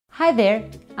Hi there,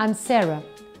 I'm Sarah.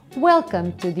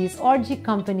 Welcome to this Orgie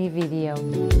Company video.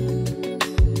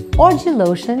 Orgie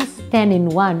Lotions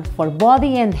 10-in-1 for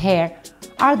body and hair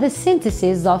are the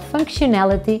synthesis of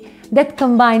functionality that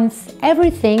combines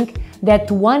everything that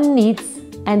one needs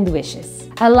and wishes.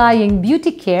 Allying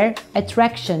beauty care,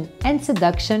 attraction and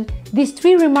seduction, these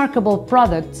three remarkable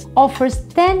products offers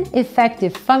 10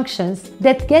 effective functions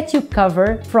that get you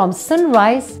covered from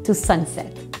sunrise to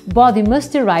sunset. Body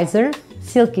moisturizer,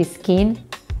 silky skin,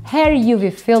 hair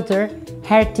UV filter,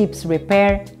 hair tips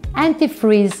repair,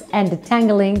 anti-freeze and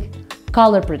detangling,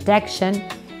 color protection,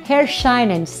 hair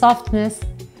shine and softness,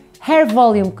 hair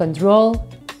volume control,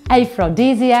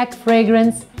 aphrodisiac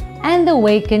fragrance, and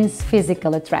awakens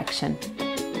physical attraction.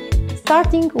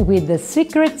 Starting with the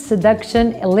Secret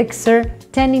Seduction Elixir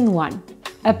 10-in-1,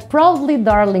 a proudly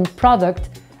darling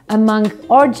product among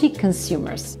Orgie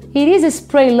consumers. It is a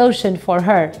spray lotion for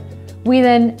her, with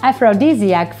an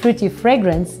aphrodisiac fruity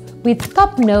fragrance with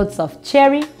top notes of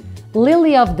cherry,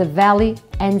 lily of the valley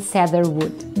and cedar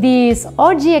wood. This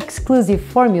Orgie exclusive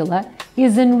formula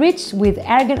is enriched with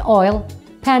argan oil,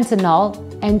 panthenol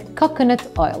and coconut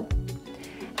oil.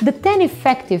 The 10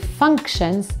 effective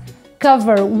functions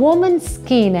cover woman's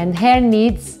skin and hair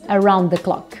needs around the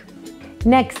clock.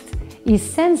 Next is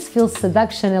Sensual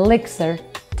Seduction Elixir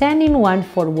 10-in-1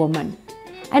 for woman,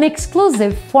 an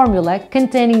exclusive formula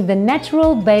containing the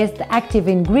natural-based active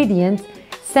ingredient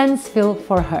Sensual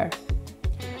for her,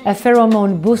 a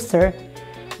pheromone booster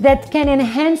that can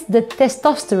enhance the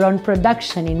testosterone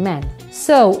production in men.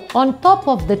 So, on top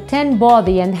of the 10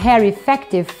 body and hair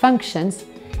effective functions,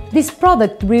 this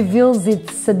product reveals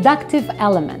its seductive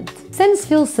element.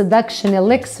 Sensual Seduction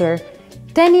Elixir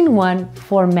 10-in-1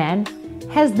 for men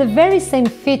has the very same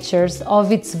features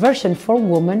of its version for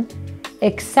women,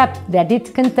 except that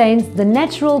it contains the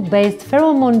natural-based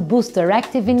pheromone booster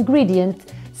active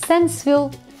ingredient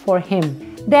Sensual for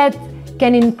him that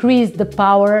can increase the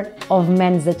power of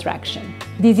men's attraction.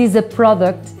 This is a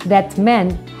product that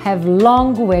men have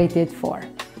long waited for.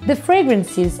 The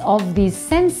fragrances of this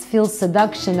Sensual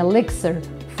Seduction Elixir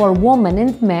for women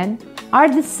and men are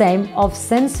the same of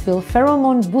Sensual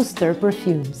Pheromone Booster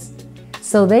perfumes,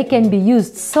 so they can be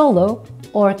used solo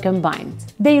or combined.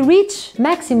 They reach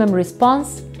maximum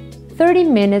response 30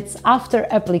 minutes after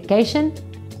application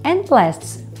and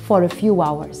lasts for a few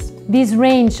hours. This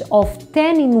range of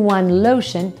 10-in-1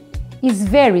 lotion is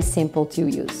very simple to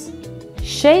use.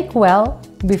 Shake well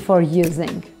before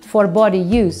using. For body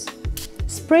use,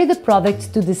 spray the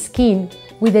product to the skin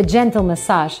with a gentle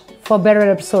massage for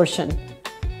better absorption.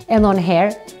 And on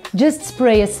hair, just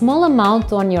spray a small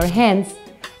amount on your hands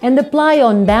and apply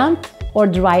on damp or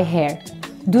dry hair.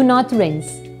 Do not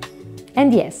rinse.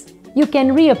 And yes, you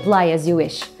can reapply as you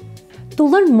wish. To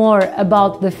learn more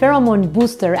about the pheromone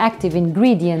booster active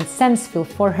ingredient Sensual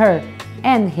for her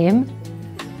and him,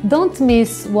 don't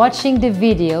miss watching the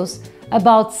videos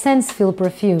about Sensual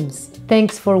perfumes.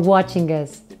 Thanks for watching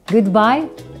us. Goodbye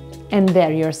and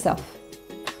dare yourself.